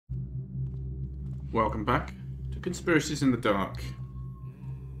Welcome back to Conspiracies in the Dark.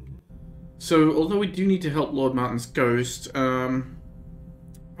 So, although we do need to help Lord Martin's ghost, I'm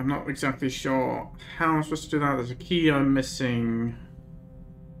not exactly sure how I'm supposed to do that. There's a key I'm missing.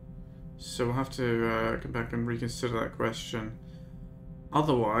 So we'll have to come back and reconsider that question.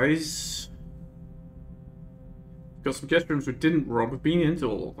 Otherwise, we've got some guest rooms we didn't rob. We've been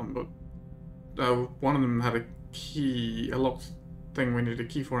into all of them, but one of them had a key, a locked thing we needed a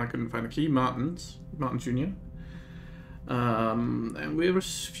key for, and I couldn't find the key. Martin Jr. And we have a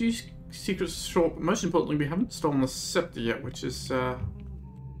few secrets short, but most importantly, we haven't stolen the scepter yet, which is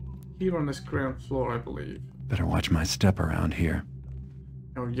here on this ground floor, I believe. Better watch my step around here.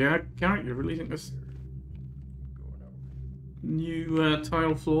 Oh yeah, Garrett, you really think this new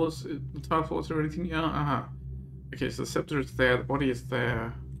tile floors, the tile floors or anything? Yeah, Okay, so the scepter is there, the body is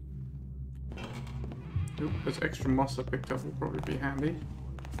there. Oop, there's extra moss I picked up, will probably be handy.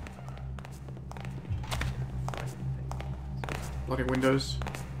 Bloody windows.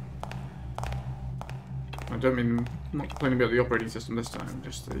 I don't mean, I'm not complaining about the operating system this time,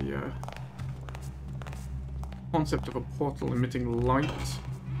 just the concept of a portal emitting light.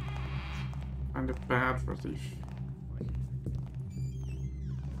 Kind of bad for a thief.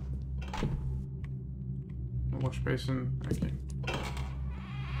 A wash basin, okay.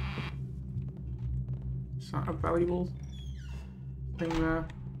 Is that a valuable thing there?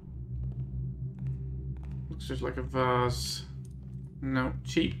 Looks just like a vase. No,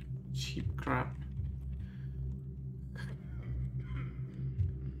 cheap crap.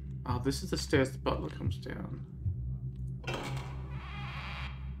 Oh, this is the stairs the butler comes down.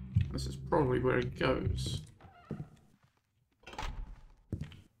 This is probably where he goes.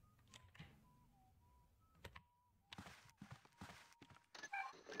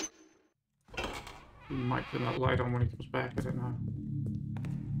 He might turn that light on when he comes back, I don't know.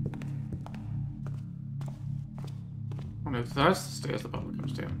 Oh no, that's the stairs the butler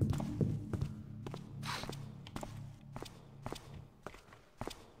comes down.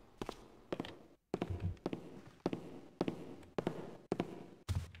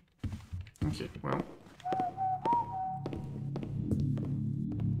 Okay, well.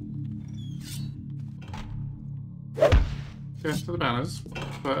 First to the banners,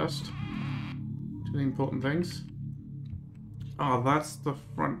 first. To the important things. Oh, that's the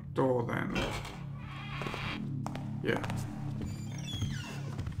front door then. Yeah.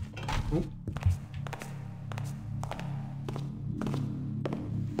 Ooh.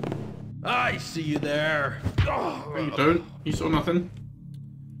 I see you there. No, you don't. You saw nothing.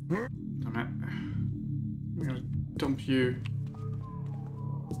 Damn it. I'm gonna dump you.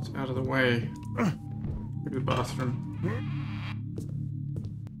 It's out of the way. Go to the bathroom.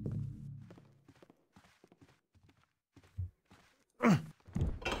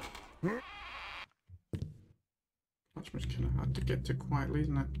 Much kind of hard to get to quietly,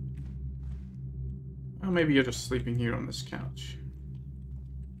 isn't it? Oh, maybe you're just sleeping here on this couch.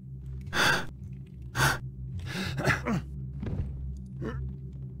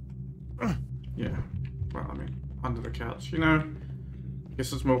 Yeah, well, I mean, under the couch, you know. I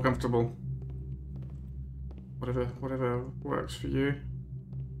guess it's more comfortable. Whatever works for you.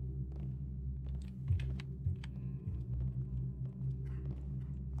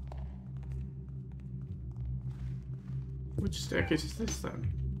 Which staircase is this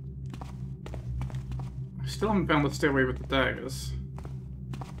then? I still haven't found the stairway with the daggers.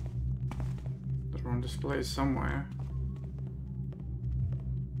 They're on display somewhere.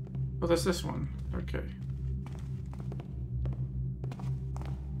 Oh, there's this one. Okay.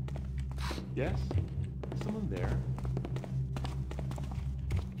 Yes? Someone there?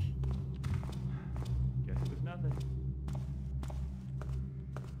 Guess it was nothing.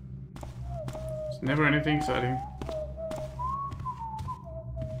 There's never anything exciting.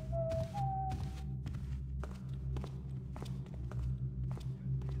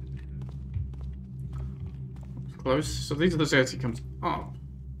 Close. So these are the stairs he comes up.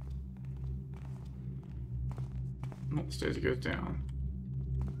 Not the stairs he goes down.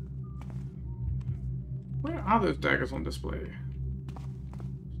 Where are those daggers on display?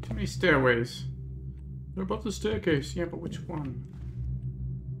 Too many stairways. They're above the staircase. Yeah, but which one?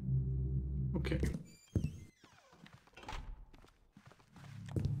 Okay.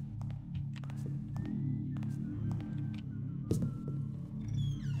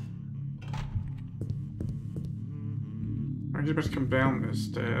 I just must come down these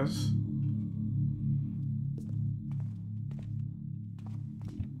stairs.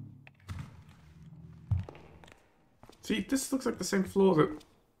 See, this looks like the same floor that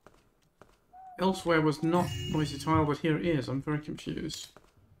elsewhere was not noisy tile, but here it is. I'm very confused.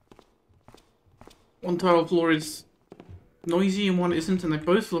 one tile floor is noisy and one isn't, and they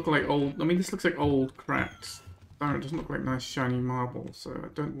both look like old. I mean, this looks like old, cracked stone. It doesn't look like nice, shiny marble, so I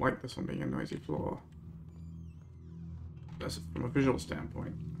don't like this one being a noisy floor. That's from a visual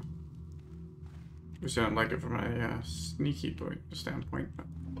standpoint. Which I don't like it from a sneaky standpoint. But...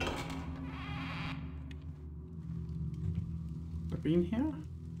 Have I been here?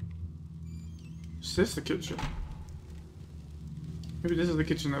 Is this the kitchen? Maybe this is the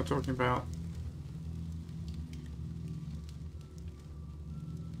kitchen they were talking about.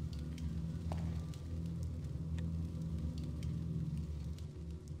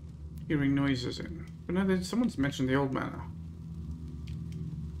 Hearing noises in. But no, someone's mentioned the old manor.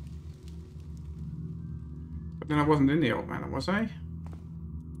 But then I wasn't in the old manor, was I?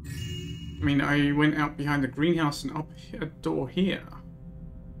 I mean, I went out behind the greenhouse and up a door here.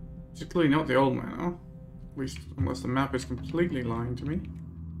 Which is clearly not the old manor. At least, unless the map is completely lying to me.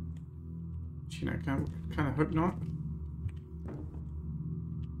 Which, you know, kind of hope not.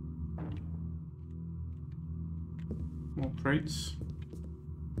 More crates.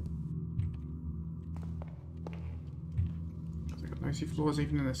 They got nicey floors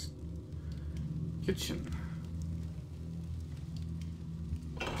even in this kitchen.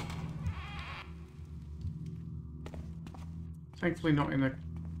 Thankfully not in a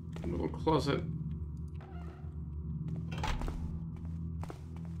little closet.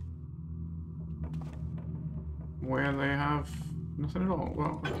 Where they have nothing at all.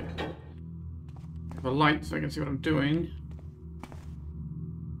 Well, okay. I have a light so I can see what I'm doing.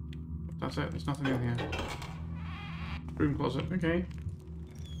 That's it, there's nothing in here. Room closet, okay.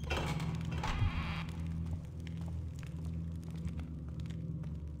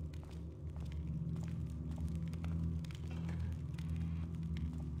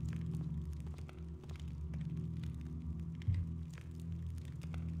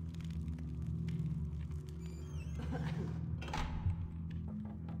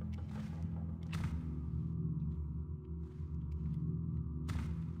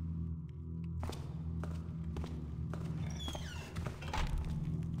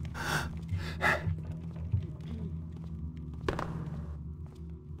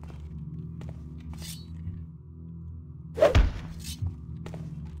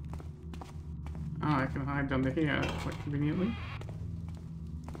 I can hide under here quite conveniently.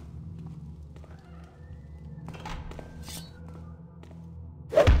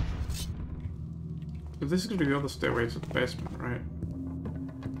 So this is going to be the other stairway to the basement, right?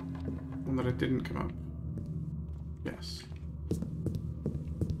 One that I didn't come up. Yes.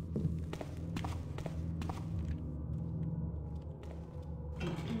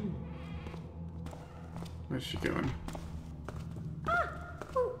 Where's she going?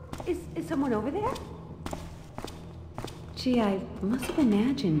 Is someone over there? Gee, I must have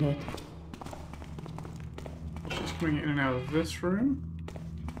imagined it. She's coming in and out of this room.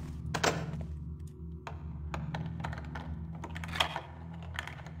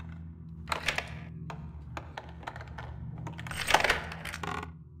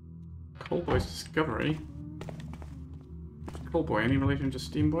 Coalboy's discovery. Coalboy, any relation to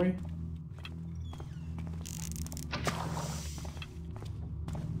Steamboy?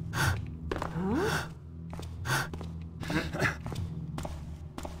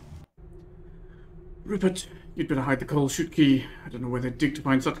 Rupert, you'd better hide the coal chute key. I don't know where they'd dig to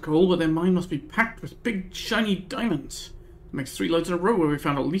find such coal, but their mine must be packed with big, shiny diamonds. It makes 3 loads in a row where we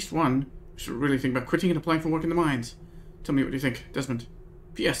found at least one. We should really think about quitting and applying for work in the mines. Tell me what you think, Desmond.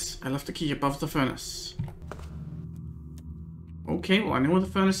 P.S. I left the key above the furnace. Okay, well I know where the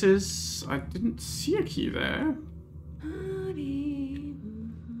furnace is. I didn't see a key there.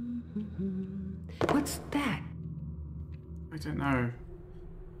 What's that? I don't know.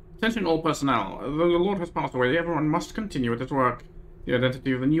 Attention all personnel. Though the Lord has passed away, everyone must continue with his work. The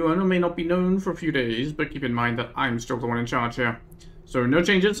identity of the new owner may not be known for a few days, but keep in mind that I'm still the one in charge here. So no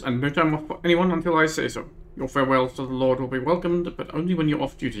changes and no time off for anyone until I say so. Your farewells to the Lord will be welcomed, but only when you're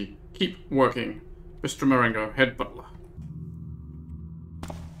off duty. Keep working. Mr. Marengo, head butler.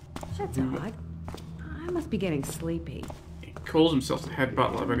 That's odd. I must be getting sleepy. He calls himself the head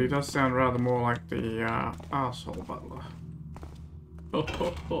butler, but he does sound rather more like the arsehole butler. Oh,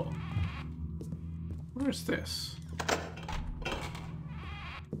 oh, oh. Where is this?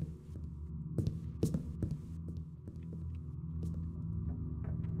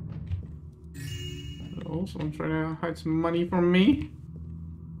 Oh, someone's trying to hide some money from me.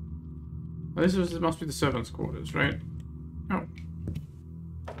 Oh, this must be the servants' quarters, right? Oh.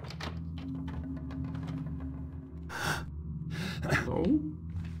 Hello?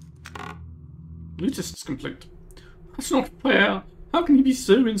 Lucius' complaint. That's not fair. How can he be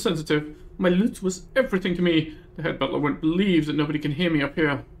so insensitive? My loot was everything to me. The head butler won't believe that nobody can hear me up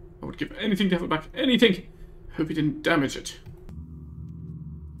here. I would give anything to have it back. Anything! Hope he didn't damage it.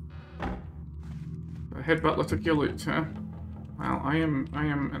 The head butler took your loot, huh? Well, I am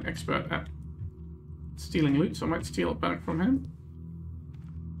an expert at stealing loot, so I might steal it back from him.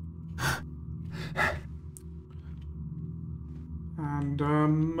 And,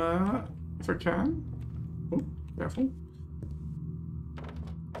 if I can... Oh, careful.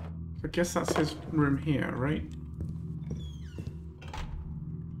 I guess that's his room here, right?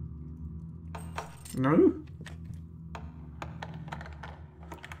 No?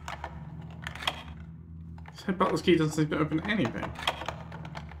 This head butler's key doesn't seem to open anything.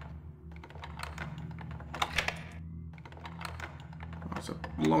 Oh, it's a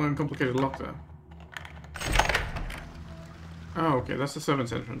long and complicated lock there. Oh, okay, that's the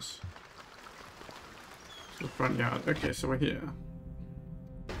servant's entrance. To the front yard. Okay, so we're here.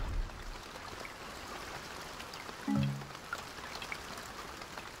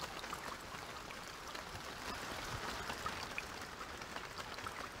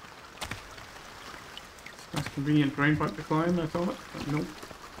 Nice convenient drain pipe to climb, I thought. But nope.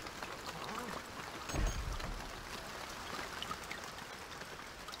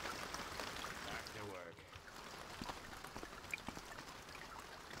 Back to work.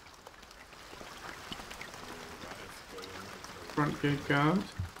 Front gate guard.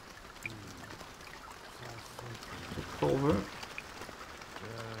 Culvert.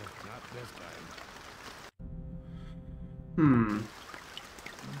 Not this time.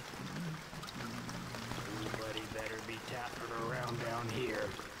 Nobody better be tapping around down here.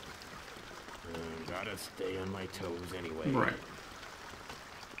 Gotta stay on my toes anyway. Right.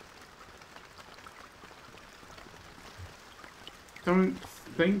 Don't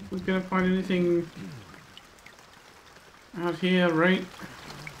think we're gonna find anything out here, right?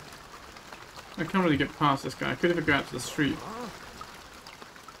 I can't really get past this guy. I could even go out to the street.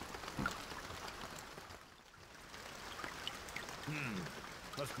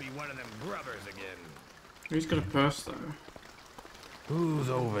 Must be one of them grubbers again. He's got a purse though. Who's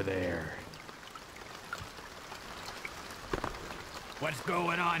over there? What's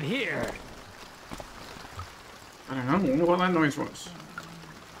going on here? I don't know what that noise was.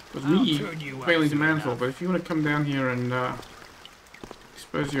 It was I'll me turn you up failing to soon mantle, enough. but if you want to come down here and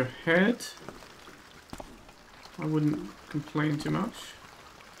expose your head, I wouldn't complain too much.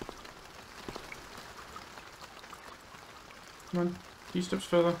 Come on, a few steps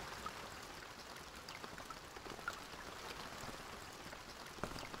further.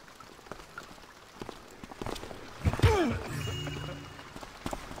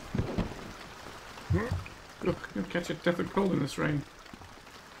 Look, you'll catch a death of cold in this rain.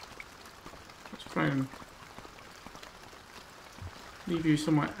 Let's try and leave you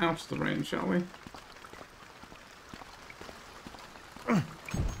somewhere out of the rain, shall we?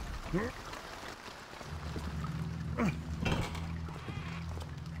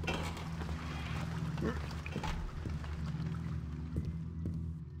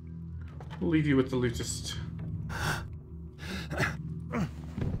 We'll leave you with the lootist. There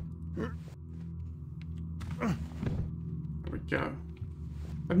we go.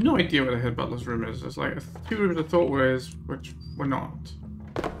 I have no idea where the head butler's room is. There's like two rooms I thought were his, which were not.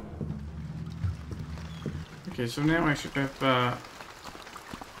 Okay, so now I should have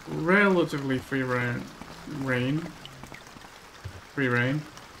relatively free reign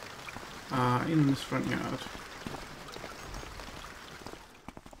in this front yard.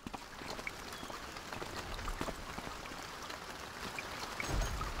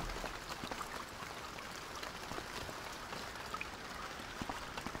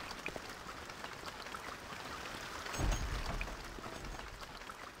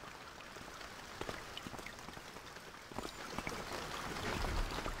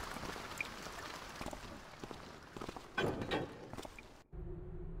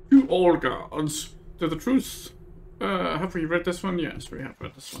 To all guards, to the truth. Have we read this one? Yes, we have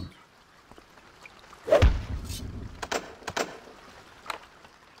read this one.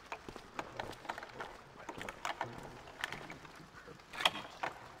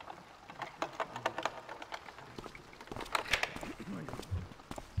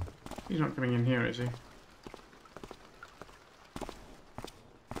 He's not coming in here, is he?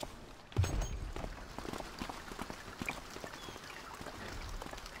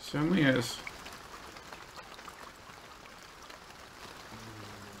 Certainly is.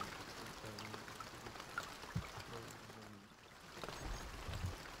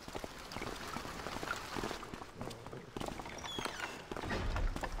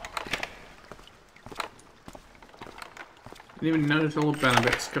 Didn't even notice all the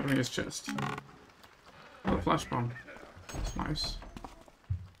benefits covering his chest. Oh, a flash bomb. That's nice.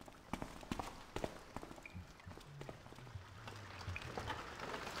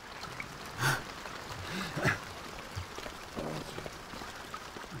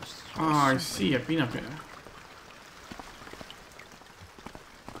 Ah, I see. I've been up here.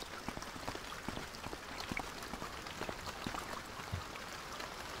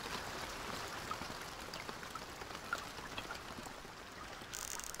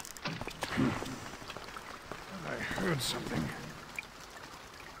 I heard something.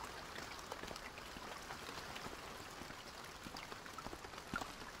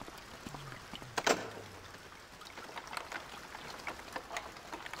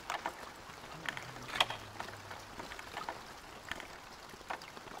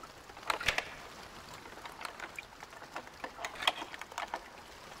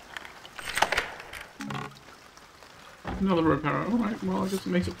 Another rope arrow. Alright, well, I guess it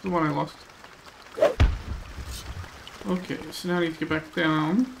makes up for the one I lost. Okay, so now I need to get back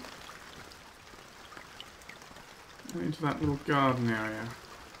down. And into that little garden area.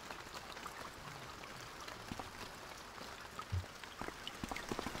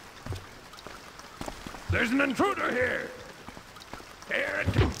 There's an intruder here! Here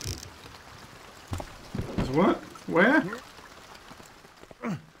it comes! There's what? Where?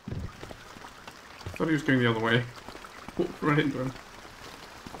 Thought he was going the other way. Walked right into him.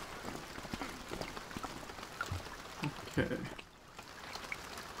 Okay.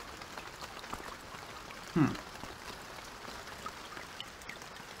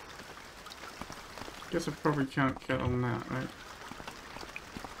 Guess I probably can't get on that, right?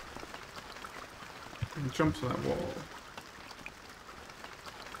 I can jump to that wall.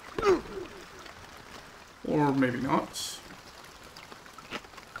 Or maybe not.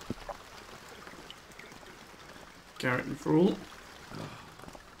 Garrett, you fool.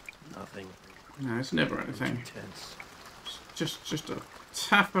 Nothing. No, it's never anything. Tense. Just a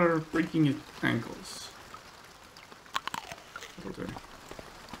tapper breaking his ankles. That'll do.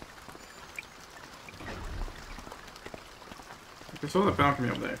 I saw that balcony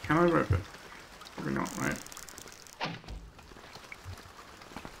up there. Can I rope it? Probably not, right?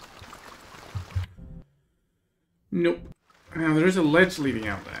 Nope. Now there is a ledge leading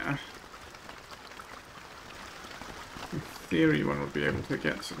out there. In theory one would be able to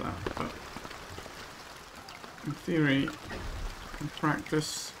get to that, but in theory, in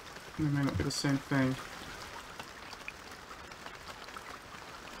practice, it may not be the same thing.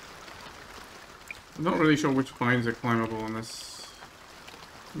 I'm not really sure which vines are climbable in this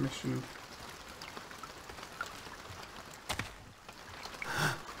mission.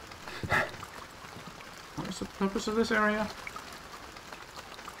 What is the purpose of this area?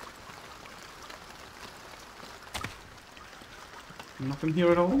 Nothing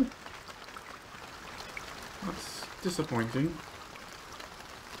here at all? That's disappointing.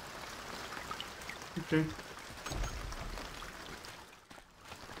 Okay.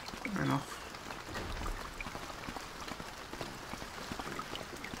 Fair enough.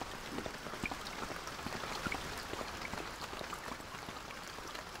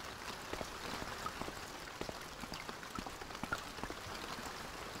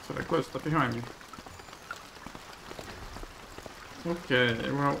 So they're close up behind me. Okay,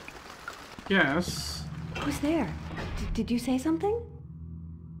 well, yes. Who's there? Did you say something?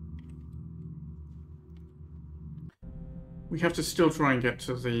 We have to still try and get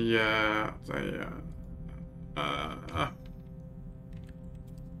to the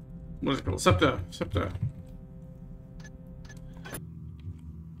what is it called? Scepter.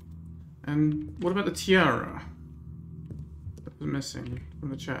 And what about the tiara that was missing from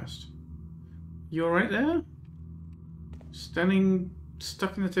the chest? You alright there? Standing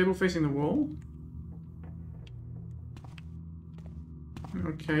stuck in the table facing the wall?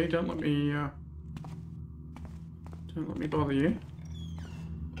 Okay, don't let me bother you.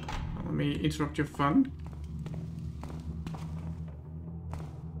 Don't let me interrupt your fun.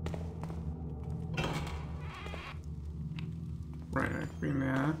 Right, I've been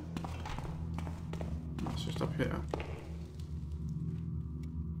there. It's just up here.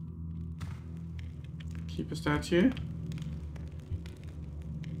 Keep a statue.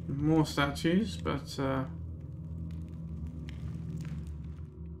 More statues, but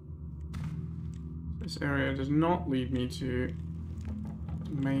this area does not lead me to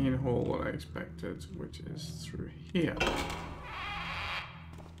the main hall that I expected, which is through here.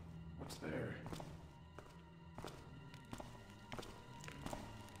 What's there?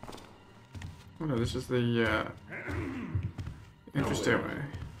 Oh no, this is the entry stairway.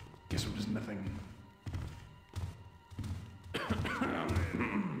 Guess it was nothing.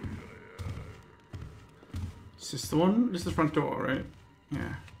 Is this the one? This is the front door, right?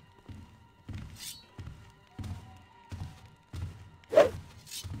 Yeah.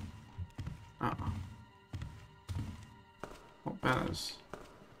 Uh oh. What banners?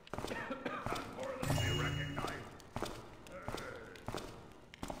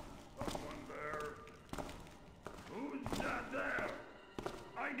 Who's that there?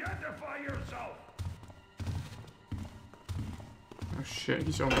 Identify yourself! Oh shit,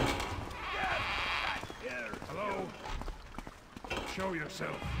 he's on me. Hello? Show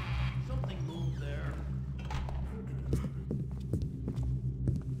yourself. Something moved there.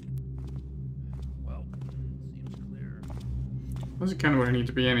 Well, seems clear. That's kind of where I need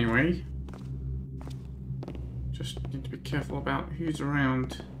to be anyway. Just need to be careful about who's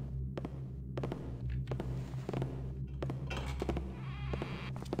around.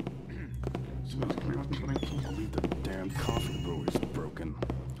 Someone's coming up and blinking. I believe the damn coffee brewer's broken.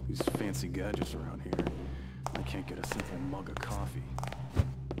 These fancy gadgets around here. I can't get a simple mug of coffee.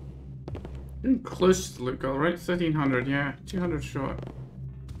 Getting close to the loot goal, right? 1300, yeah. 200 short.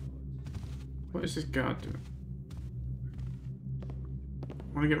 What is this guard doing?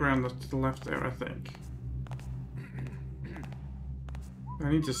 I want to get around to the left there, I think. I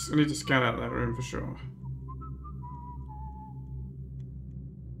need to scout out that room for sure.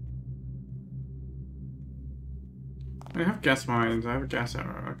 I have gas mines, I have a gas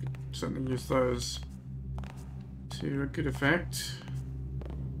arrow. I could certainly use those to a good effect.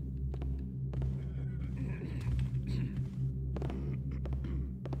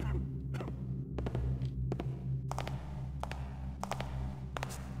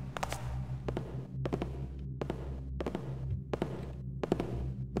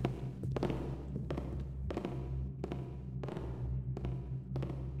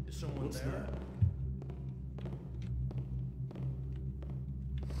 Is someone What's there?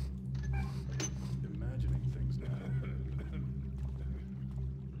 Imagining things now.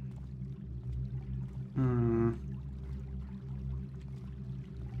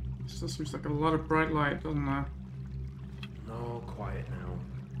 Still seems like a lot of bright light, doesn't there? No, quiet now.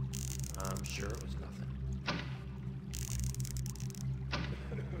 I'm sure it was nothing.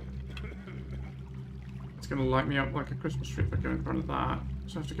 It's gonna light me up like a Christmas tree if I go in front of that.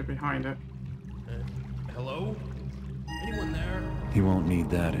 So I have to get behind it. Hello? Anyone there? He won't need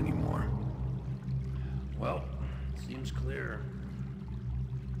that anymore. Well, seems clear.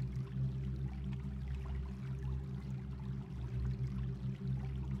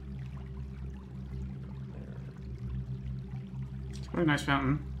 It's a very nice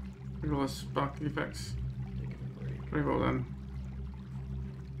fountain. Look at all the sparkly effects. Taking a break. Very well done.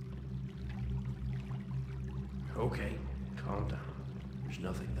 Okay, calm down. There's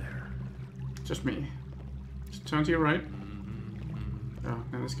nothing there. Just me. Just turn to your right. Oh,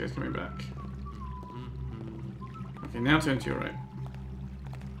 now this guy's coming back. Okay, now turn to your right.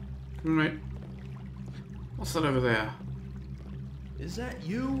 Come right. What's that over there? Is that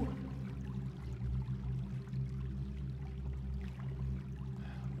you?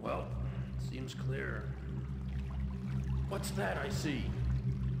 Well, seems clear. What's that I see?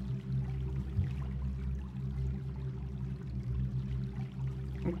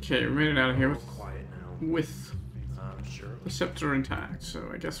 Okay, we made it out of here Oh, with, quiet now. with I'm sure it the was scepter intact, so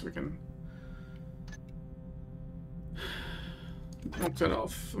I guess we can knock that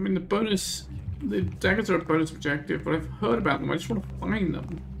off. I mean, the daggers are a bonus objective, but I've heard about them. I just want to find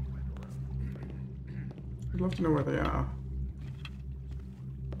them. I'd love to know where they are.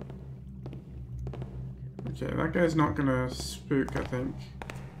 Okay, that guy's not gonna spook, I think.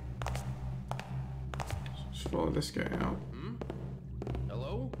 Just follow this guy out.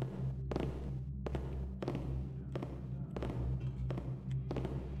 Hello?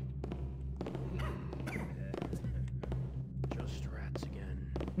 Just rats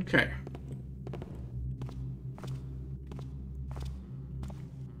again. Okay.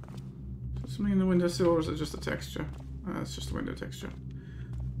 Is something in the windowsill, or is it just a texture? It's just a window texture.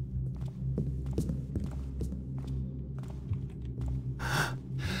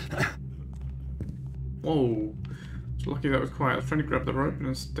 Whoa. It's lucky that was quiet. I was trying to grab the rope, and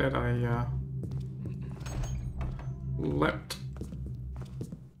instead I leapt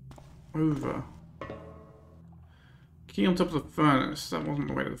over. Key on top of the furnace. That wasn't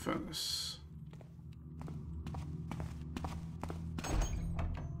the way to the furnace.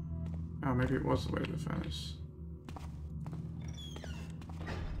 Oh, maybe it was the way to the furnace.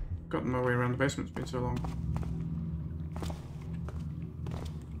 Gotten my way around the basement, it's been so long.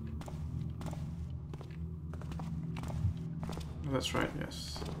 Oh, that's right,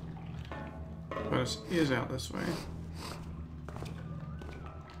 yes. Furnace is out this way.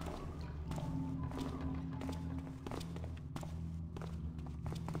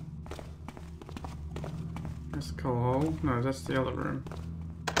 That's the coal hole. No, that's the other room.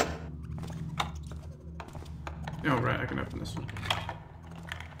 Oh, right, I can open this one.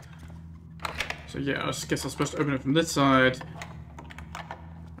 So yeah, I guess I'm supposed to open it from this side.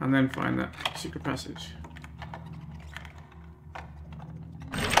 And then find that secret passage.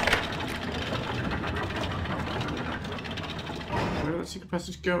 Where did that secret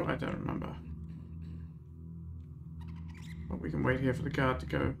passage go? I don't remember. But we can wait here for the guard to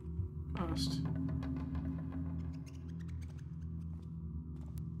go past.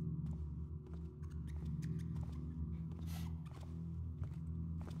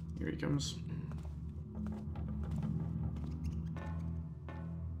 Here he comes.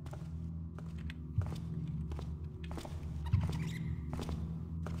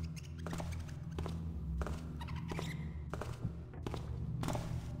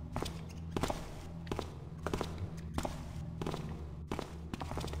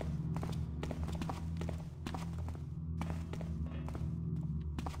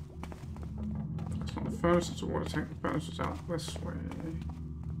 Furnace is a water tank, the furnace is out this way.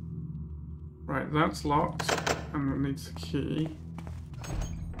 Right, that's locked, and it needs the key.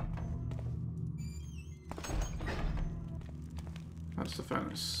 That's the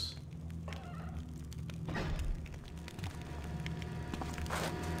furnace.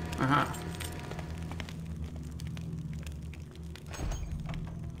 Aha.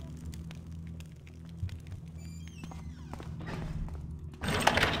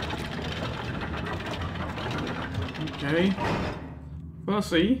 Okay.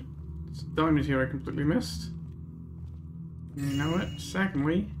 Firstly, it's a diamond here I completely missed. You know it.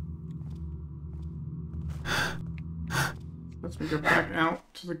 Secondly, lets me go back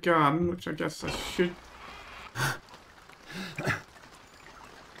out to the garden, which I guess I should. Got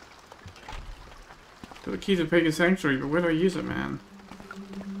the key to the pagan sanctuary, but where do I use it, man?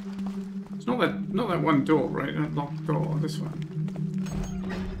 It's not that one door, right? That locked door. This one.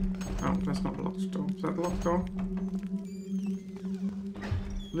 Oh, that's not the locked door. Is that the locked door?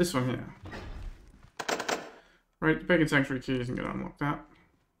 This one here. Right, the pagan sanctuary key isn't going to unlock that.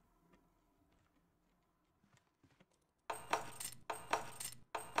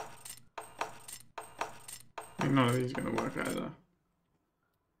 I think none of these are going to work either.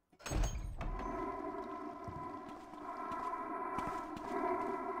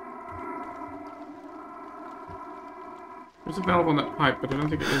 There's a valve on that pipe, but I don't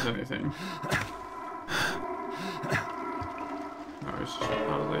think it is anything. No, it's just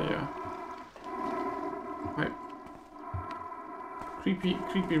part of the pipe.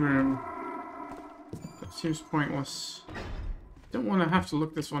 Creepy room. That seems pointless. Don't want to have to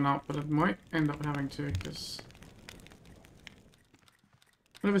look this one up, but I might end up having to, because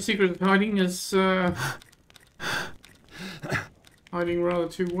whatever secret it's hiding is hiding rather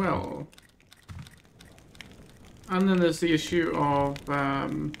too well. And then there's the issue of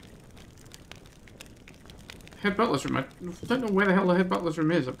head butler's room. I don't know where the hell the head butler's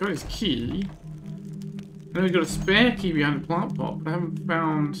room is. I've got his key. I know he's got a spare key behind the plant pot, but I haven't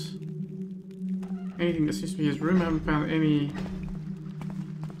found anything that seems to be his room. I haven't found any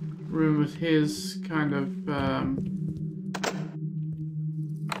room with his kind of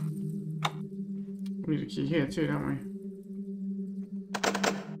we need a key here too, don't we?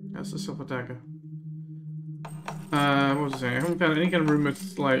 That's the silver dagger. What was I saying? I haven't found any kind of room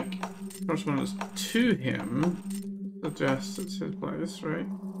with, like, correspondence to him. Suggests it's his place, right?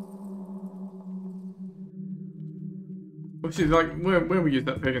 Obviously, like, where we use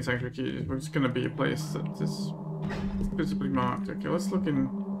that pagan sanctuary key, it's going to be a place that is visibly marked. Okay, let's look in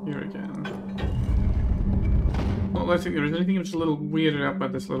here again. Not that I think there is anything that's a little weirded out by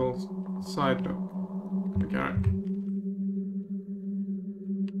this little side nook. Okay.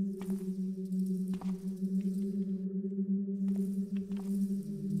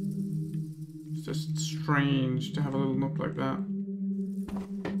 Just strange to have a little nook like that.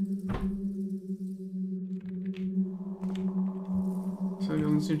 So there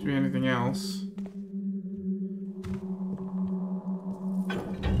doesn't seem to be anything else.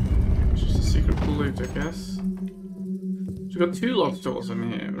 It's just a secret loot, I guess. So we've got two locked doors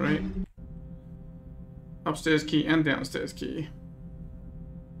in here, right? Upstairs key and downstairs key.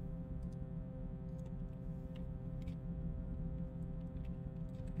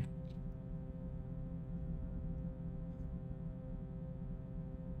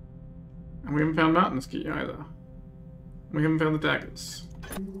 And we haven't found Martin's key either. We haven't found the daggers.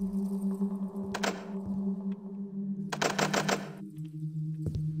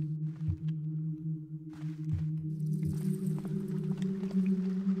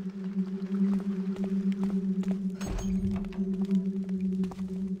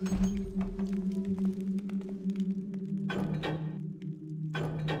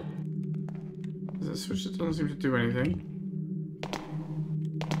 seem to do anything.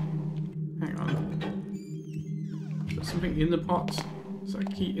 Hang on. Is there something in the pot? Is there a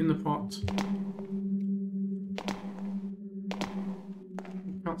key in the pot?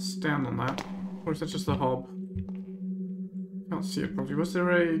 Can't stand on that. Or is that just the hob? Can't see it properly. Was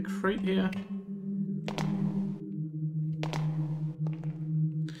there a crate here?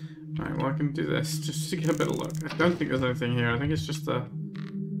 Right, well I can do this just to get a better look. I don't think there's anything here. I think it's just the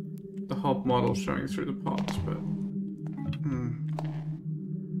hob model showing through the pot, but...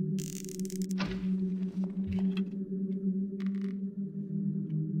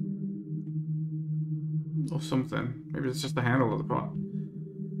 Or something. Maybe it's just the handle of the pot.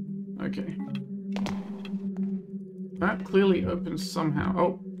 Okay. That clearly opens somehow.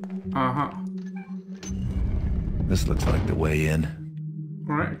 Oh. Uh-huh. This looks like the way in.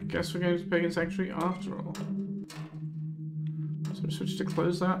 Alright, I guess we're going to Pagan Sanctuary after all. So switch to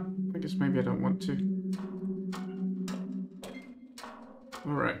close that? I guess maybe I don't want to.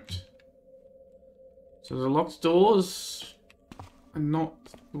 Alright. So the locked doors are not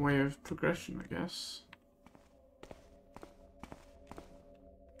the way of progression, I guess.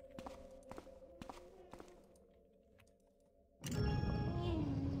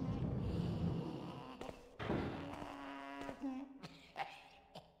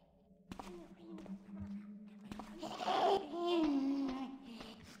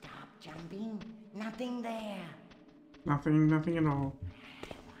 Nothing there. Nothing at all.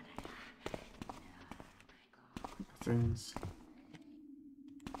 Things.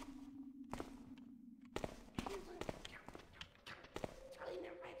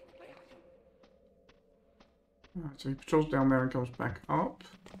 So he patrols down there and comes back up.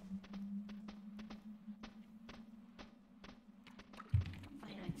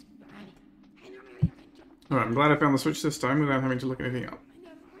 Alright, I'm glad I found the switch this time without having to look anything up.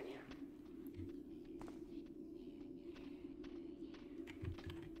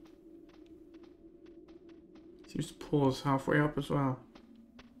 Seems to pause halfway up as well.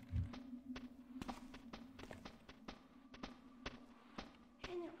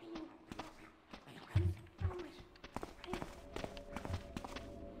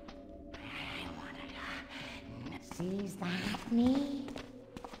 Sees that me?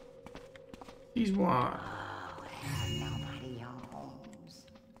 He's what? Oh, nobody homes.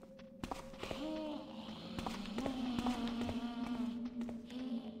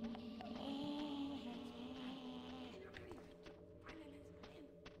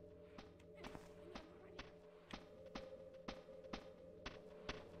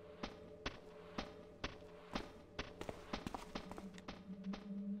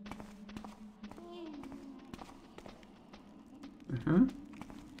 Uh-huh.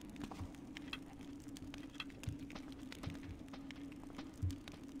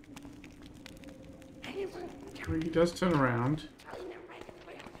 He does turn around.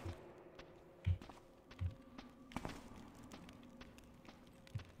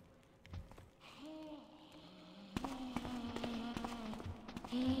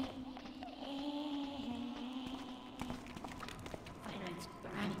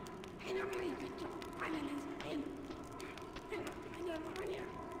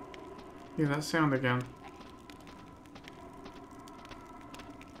 Hear that sound again.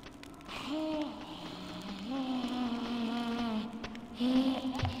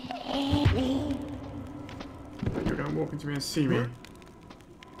 You're gonna walk into me and see me.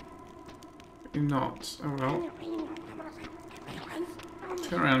 But you're not. Oh well.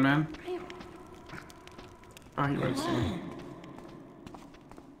 Turn around, man. Oh, he won't see me.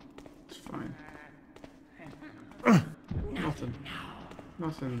 It's fine. Nothing.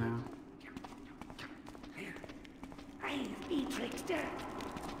 Nothing now.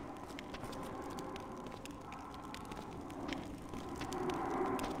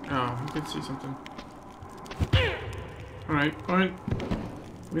 Oh, I did see something. Alright, fine.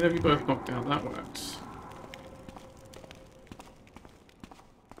 We have you both knocked out. That works.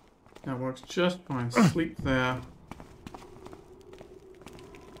 That works just fine. Sleep there.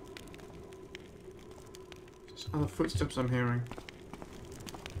 Just other footsteps I'm hearing.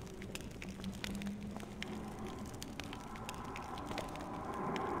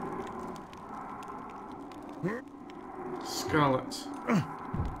 Scarlet.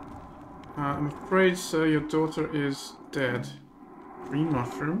 I'm afraid, sir, your daughter is dead. Green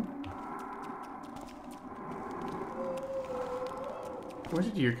mushroom? Where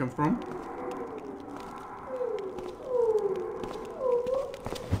did you come from?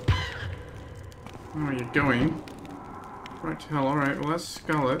 Where are you going? Right to hell, alright, well that's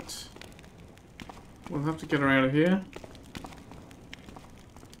Scarlet. We'll have to get her out of here.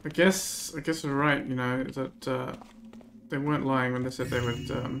 I guess they're right, you know, that they weren't lying when they said they would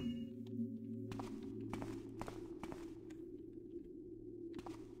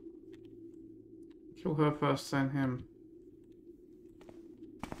kill her first, then him.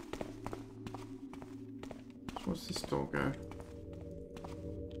 So what's this door go?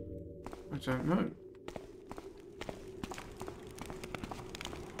 I don't know.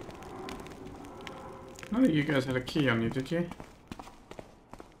 None of you guys had a key on you, did you?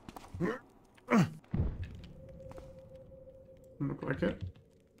 Look like it.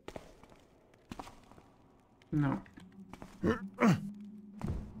 No.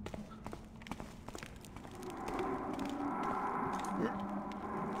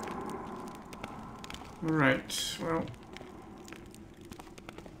 Right, well.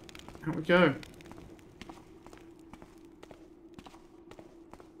 Out we go.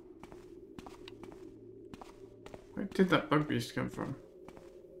 Where did that bug beast come from?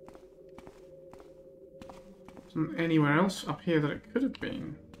 Wasn't anywhere else up here that it could have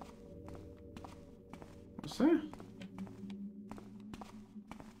been. What's there?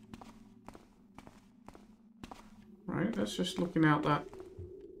 Right, that's just looking out that...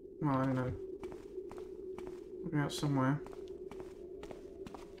 Well, I don't know. Looking out somewhere.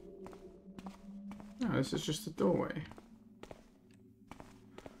 No, this is just the doorway.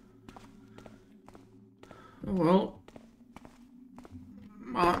 Oh well.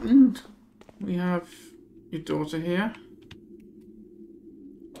 Martin, we have your daughter here.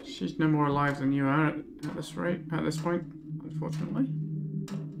 She's no more alive than you are at this rate, at this point, unfortunately.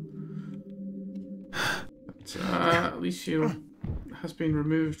 But at least she has been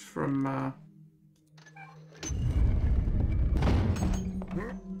removed from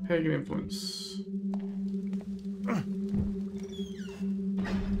pagan influence.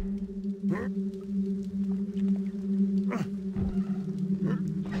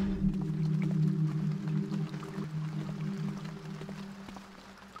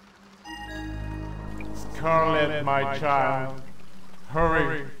 Scarlet, my child.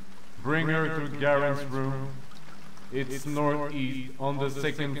 Hurry, bring her to Garen's room. It's northeast on the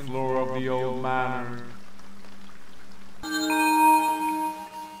second floor of the old manor.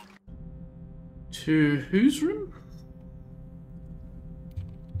 To whose room?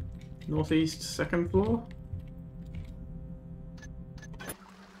 Northeast, second floor?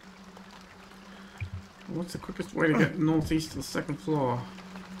 What's the quickest way to get northeast to the second floor?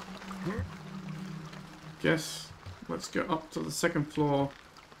 Guess let's go up to the second floor.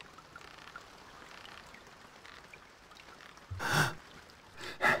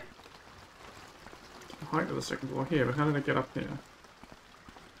 The height of the second floor here, but how did I get up here?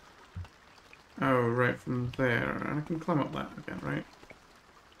 Oh, right, from there. And I can climb up that again, right?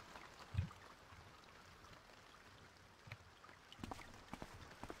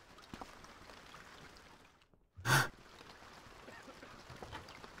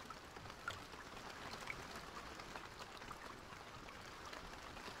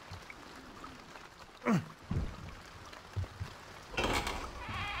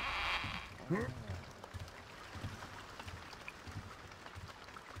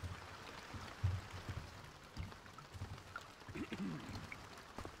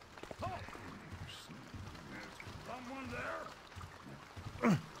 Someone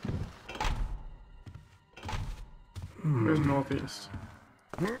there? Where's northeast?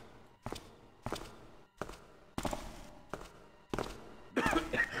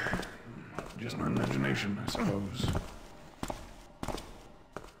 Just my imagination, I suppose.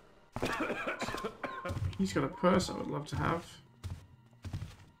 He's got a purse I would love to have.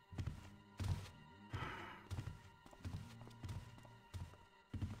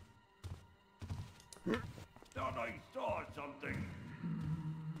 Thought I saw something.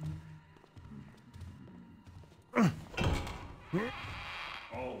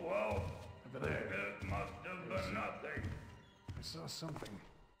 Oh well. It must have been nothing. I saw something.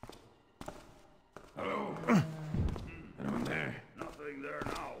 Hello? Anyone there? Nothing there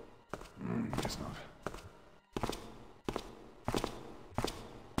now. Guess not.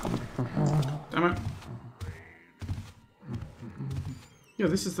 Damn it. Yeah,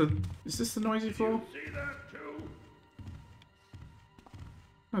 this is the... Is this the noisy floor? See that too?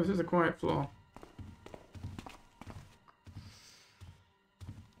 No, this is the quiet floor.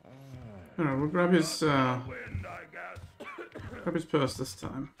 Alright, we'll grab his, Wind, I guess. grab his purse this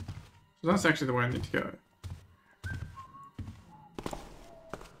time. So that's actually the way I need to go.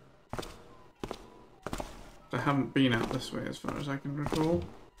 I haven't been out this way as far as I can recall.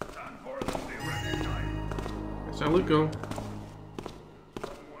 Time for them to be recognized. So I'll go.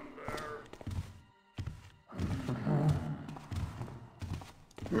 Someone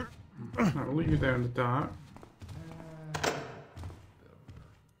there. you there in the dark.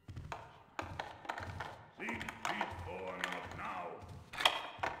 See, he's pulling up now.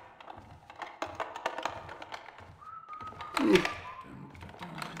 Ooh.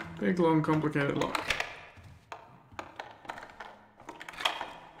 Big, long, complicated lock.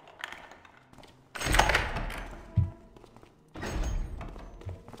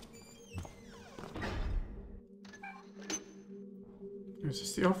 Is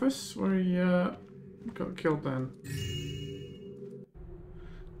this the office where he got killed then?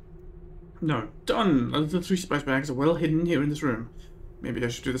 No. Done! The 3 spice bags are well hidden here in this room. Maybe I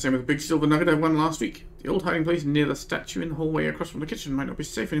should do the same with the big silver nugget I won last week. The old hiding place near the statue in the hallway across from the kitchen might not be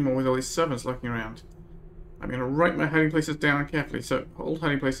safe anymore with all these servants lurking around. I'm going to write my hiding places down carefully. So, old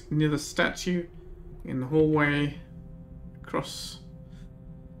hiding place near the statue in the hallway across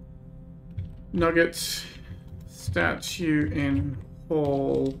nugget, statue in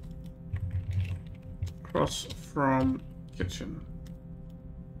hall across from kitchen.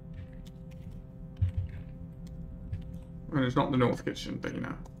 And it's not the north kitchen, but you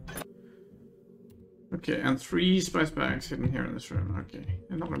know. Okay, and 3 spice bags hidden here in this room. Okay,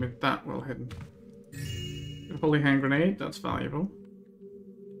 they're not going to be that well hidden. A holy hand grenade, that's valuable.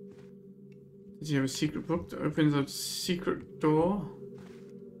 Does he have a secret book that opens a secret door?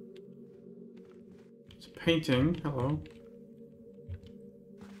 It's a painting. Hello.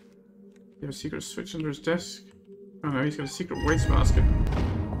 You have a secret switch under his desk? Oh no, he's got a secret wastebasket.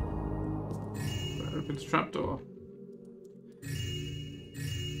 That opens a trapdoor.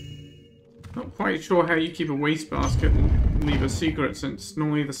 Not quite sure how you keep a wastebasket and leave a secret, since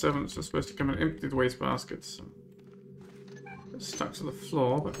normally the servants are supposed to come and empty the wastebaskets. It's stuck to the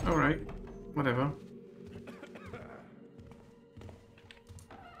floor, but alright. Whatever.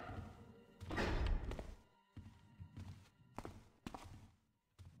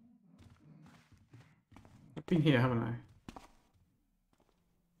 I've been here, haven't I?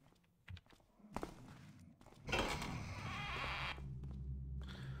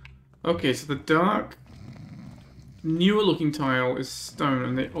 Okay, so the dark, newer looking tile is stone,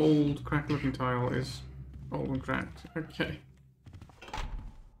 and the old, cracked looking tile is old and cracked. Okay.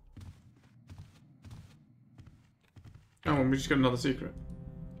 Oh, and we just got another secret.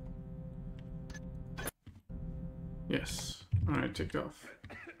 Yes. Alright, ticked off.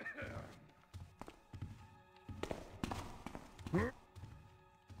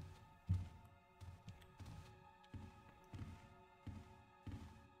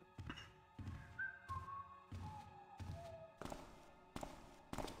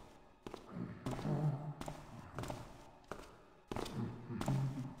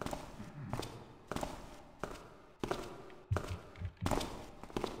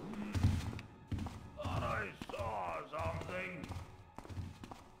 Thought I saw something.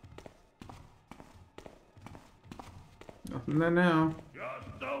 Nothing there now.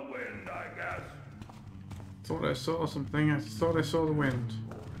 Just the wind, I guess. Thought I saw something. I thought I saw the wind.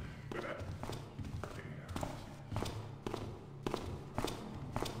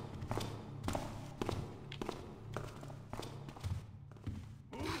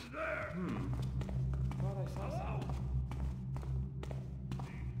 Who's there? Thought I saw something.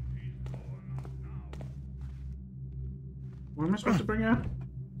 He's pulling up now. What am I supposed to bring out?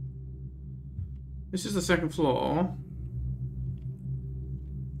 This is the second floor.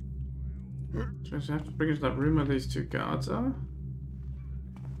 So I have to bring us to that room where these 2 guards are.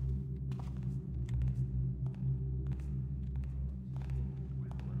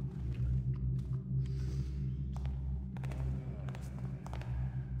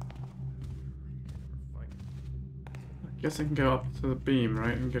 I guess I can go up to the beam,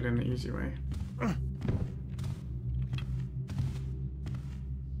 right, and get in the easy way.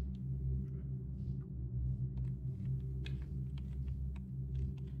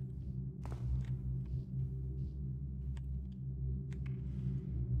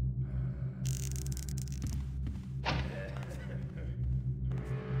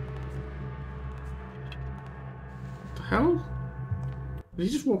 Hell? Did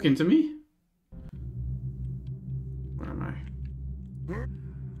he just walk into me? Where am I?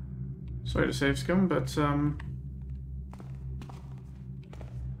 Sorry to save scum, but I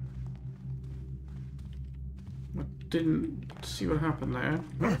didn't see what happened there.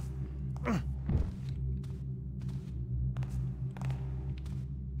 I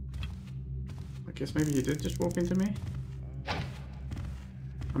guess maybe he did just walk into me.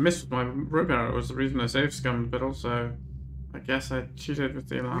 I missed my rope arrow was the reason I saved scum, but also I guess I cheated with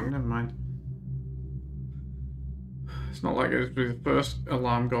the alarm. Never mind. It's not like it was the first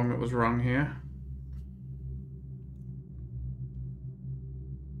alarm gong that was rung here.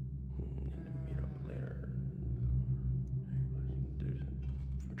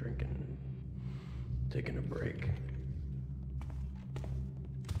 drinking, taking a break.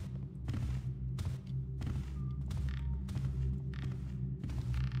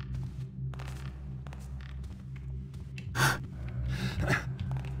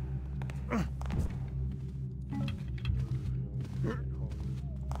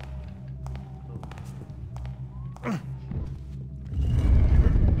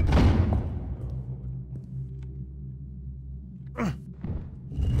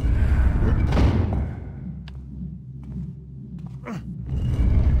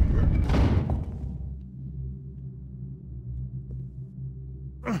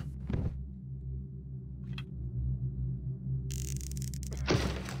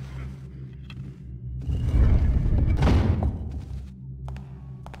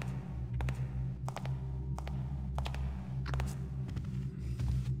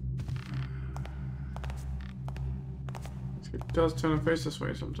 It does turn and face this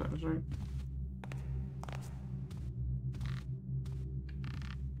way sometimes, right?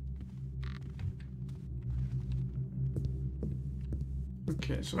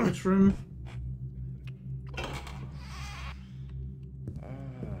 Okay, so which room?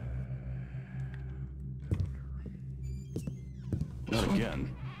 Not again.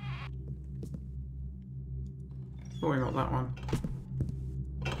 Probably not that one.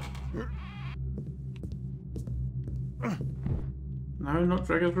 No, not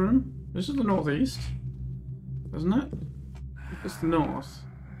Dragon's room. This is the northeast, isn't it? It's the north.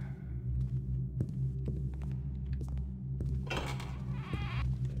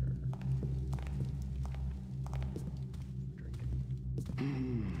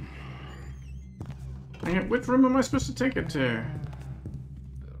 Hang on, which room am I supposed to take it to?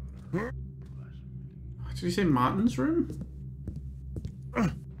 Did you say Martin's room?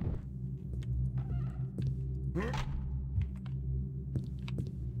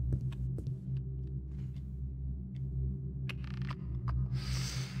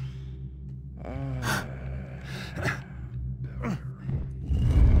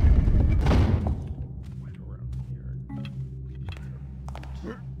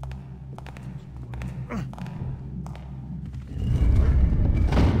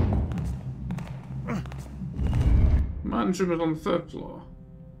 Martin's room is on the 3rd floor.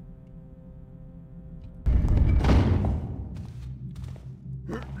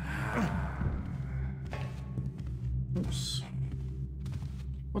 Oops.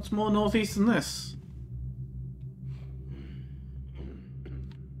 What's more northeast than this?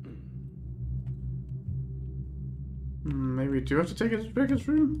 Maybe we do have to take it to Becca's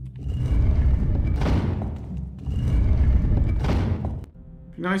room?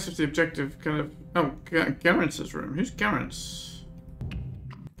 Be nice if the objective kind of... Oh, Garrence's room. Who's Garrence?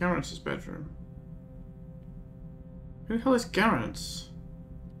 Garrence's bedroom. Who the hell is Garrence?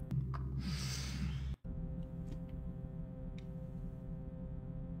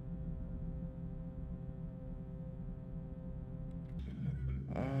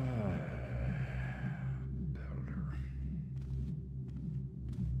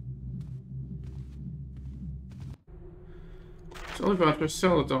 Oliver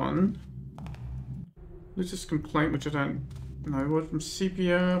Celadon. Lucius complaint, which I don't know. Word from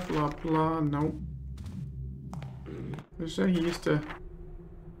CPR, blah blah, nope. They say he used to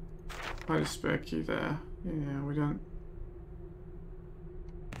hide a spare key there. Yeah, we don't.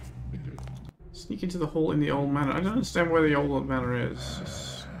 Sneak into the hall in the old manor. I don't understand where the old manor is.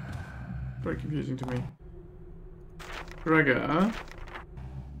 It's very confusing to me. Gregor.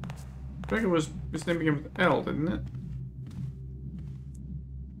 Gregor was, his name began with L, didn't it?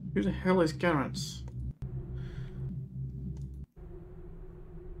 Who the hell is Garrett?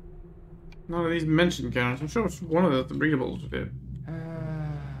 None of these mentioned Garrett. I'm sure it's one of the readables did.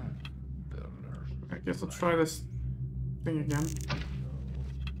 I guess I'll try this thing again.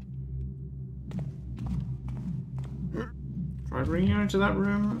 Try bringing her into that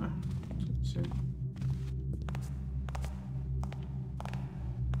room. Let's see.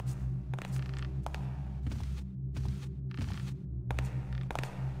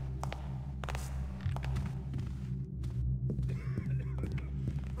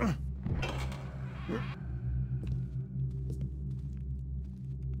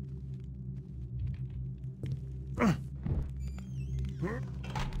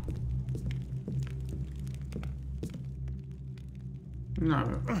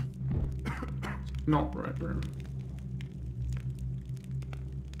 No. Not the right room.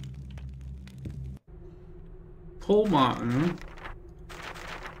 Paul Martin.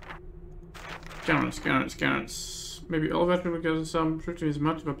 Garrett's. Maybe Oliver would go to some prove to be as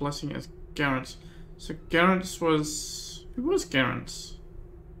much of a blessing as Garrett's. So Garrett's was... Who was Garrett's?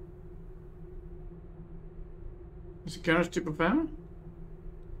 Is it garage super power?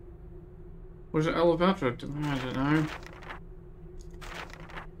 Or is it elevator? I don't know.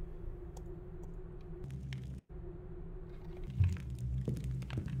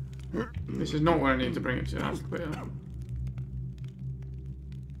 This is not where I need to bring it to, that's clear.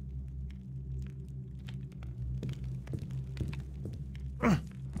 I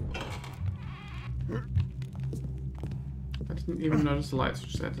didn't even notice the light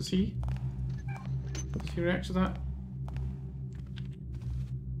switch there. Does he react to that?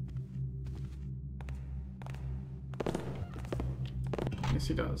 Yes,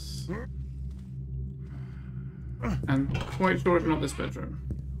 he does. And quite sure it's not this bedroom.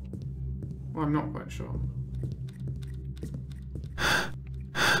 Well, I'm not quite sure.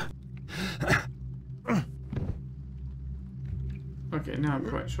 Okay, now I'm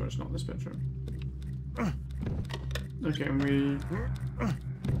quite sure it's not this bedroom. Okay, and we...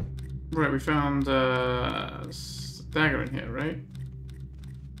 Right, we found a dagger in here, right?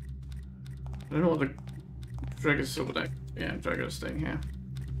 I don't know what the... Dragon's silver deck. Yeah, Dragon's staying here.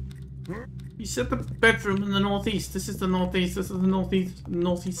 You said the bedroom in the northeast. This is the northeast. This is the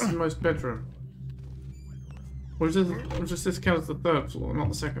northeasternmost bedroom. Or does this count as the third floor, not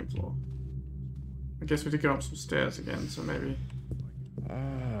the second floor? I guess we did go up some stairs again, so maybe...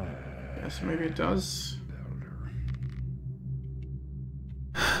 Yes, maybe it does.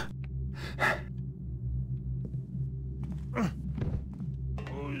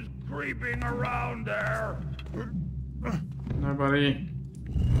 Who's creeping around there? Nobody.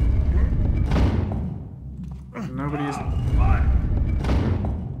 Nobody's...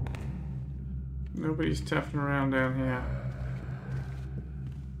 Nobody's tapping around down here.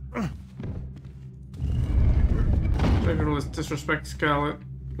 Look at all this disrespect, Scarlet.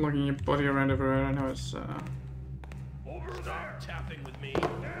 Lugging your body around everywhere. I know it's, Over there! Tapping with me.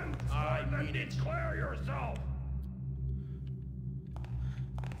 I mean it. Declare yourself!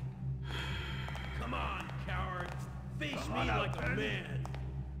 Come on, coward. Face me like a man.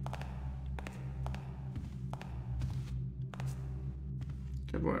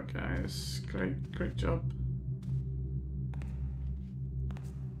 Good work, guys. Great job.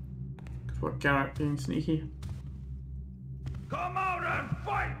 Good work, Garrett, being sneaky. Come out and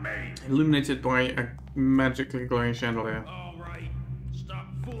fight me! Illuminated by a magically glowing chandelier. All right. Stop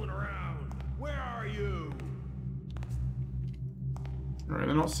fooling around. Where are you? Alright,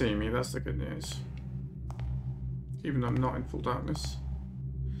 they're not seeing me, that's the good news. Even though I'm not in full darkness.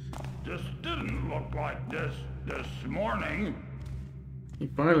 This didn't look like this morning. He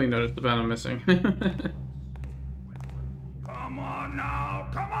finally noticed the banner missing. Come on now,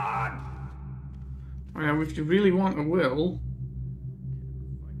 come on! Well, if you really want, I will.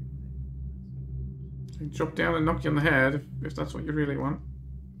 I can drop down and knock you on the head if that's what you really want.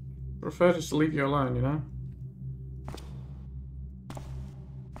 I prefer just to leave you alone, you know?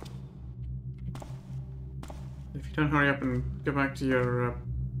 If you don't hurry up and go back to your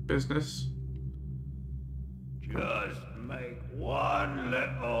business. Just make one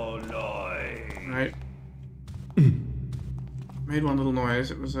little noise. Right. Made one little noise.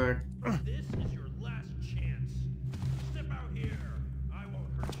 It was a... This is your last chance. Step out here. I won't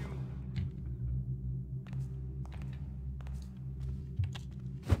hurt you.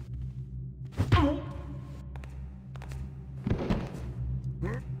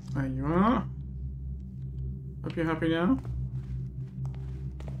 There you are. Hope you're happy now.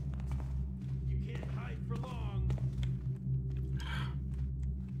 You can't hide for long.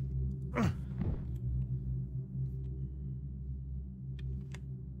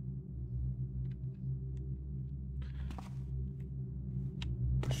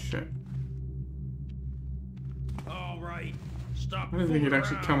 Shit. All right. Stop. I didn't think you'd fooling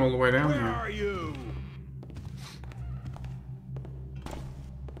actually around. come all the way down Where here. are you?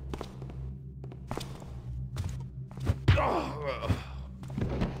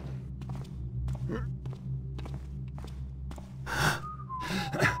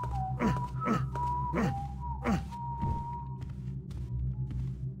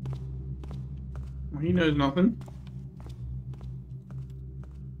 Well, he knows nothing.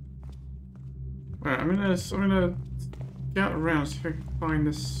 Right, I'm gonna get around see if I can find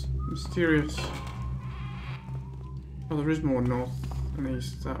this mysterious. Oh, there is more north and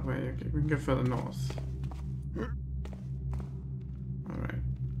east that way. Okay, we can go further north. Alright.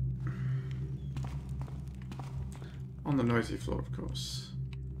 On the noisy floor, of course.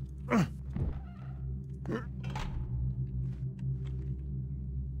 Notice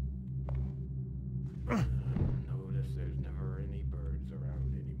there's never any birds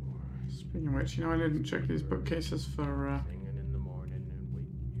around anymore. Speaking of which, you know, I didn't check these bookcases for Singing in the morning and wake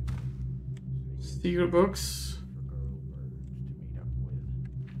you. secret books. For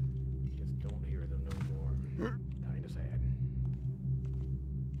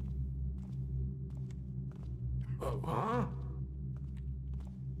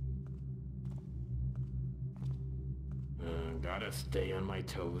Gotta stay on my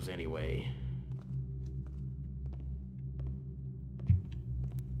toes anyway.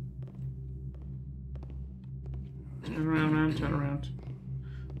 Turn around, man, turn around.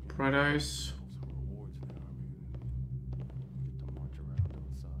 Bright eyes.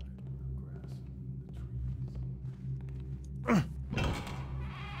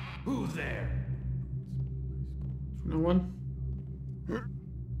 Who's there? No one?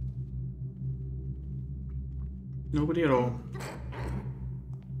 Nobody at all.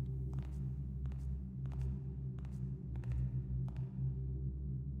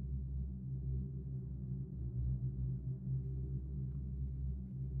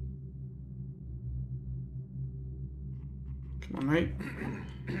 Come on, mate.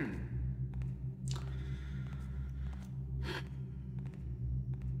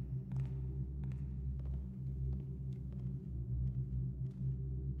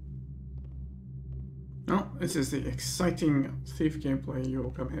 Oh, this is the exciting thief gameplay you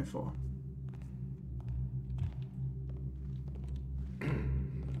all come here for.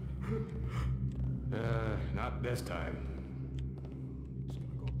 Not this time. Just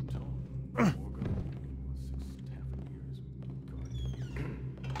gonna go up and tell him. More go. 6 half years.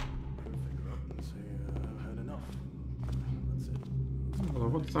 Figure up and say, I've had enough. That's it. Well,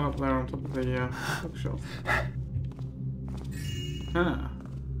 what's that up there on top of the bookshelf? Ah.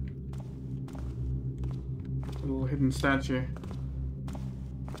 Little hidden statue.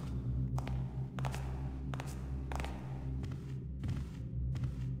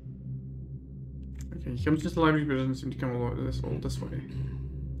 Okay, he comes into the library but doesn't seem to come all this way.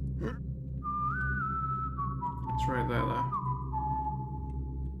 It's right there.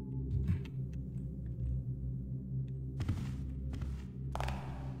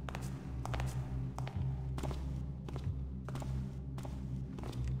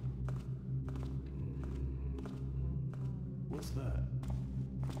 What's that?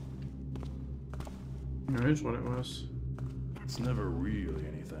 Here's what it was. It's never really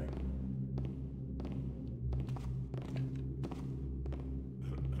anything.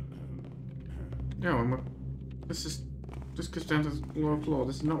 Yeah, well, this goes down to the lower floor.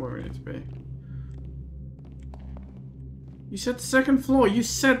 This is not where we need to be. You said the second floor. You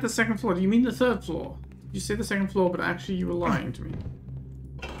said the second floor. Do you mean the third floor? You said the second floor, but actually you were lying to me.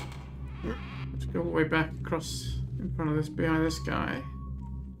 Let's go all the way back across in front of this, behind this guy.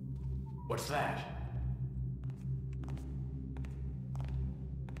 What's that?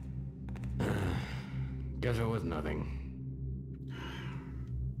 Guess it was nothing.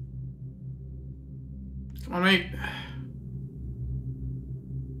 Come on, mate.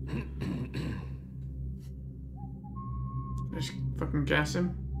 Just fucking gas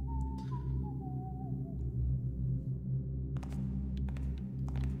him.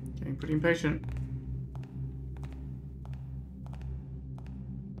 Getting pretty impatient.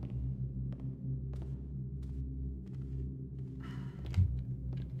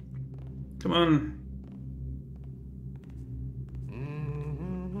 Come on.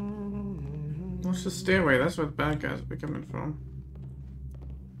 What's the stairway? That's where the bad guys will be coming from.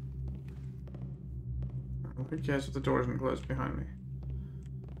 Oh, who cares if the door isn't closed behind me?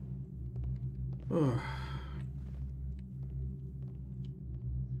 Ugh.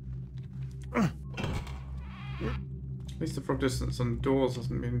 At least the frog distance on doors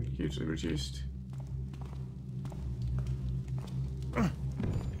hasn't been hugely reduced.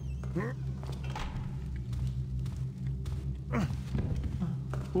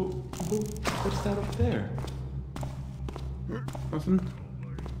 What's that up there? Nothing.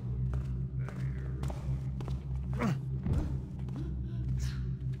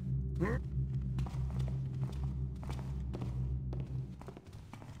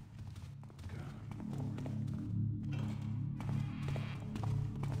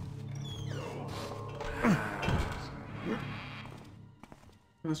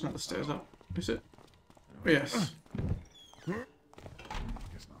 That's not the stairs up, is it? Oh, yes.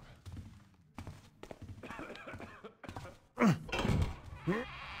 Guess not.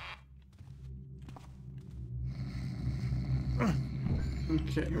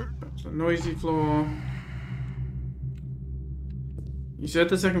 Okay, that's a noisy floor. You said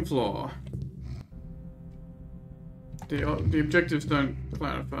the second floor. The objectives don't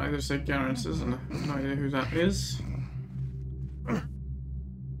clarify. They say Garrus, and I have no idea who that is.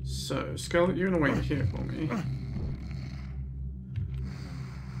 So, Scarlet, you're gonna wait here for me.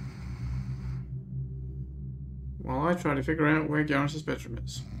 While I try to figure out where Garrus' bedroom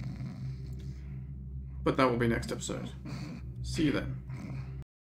is. But that will be next episode. See you then.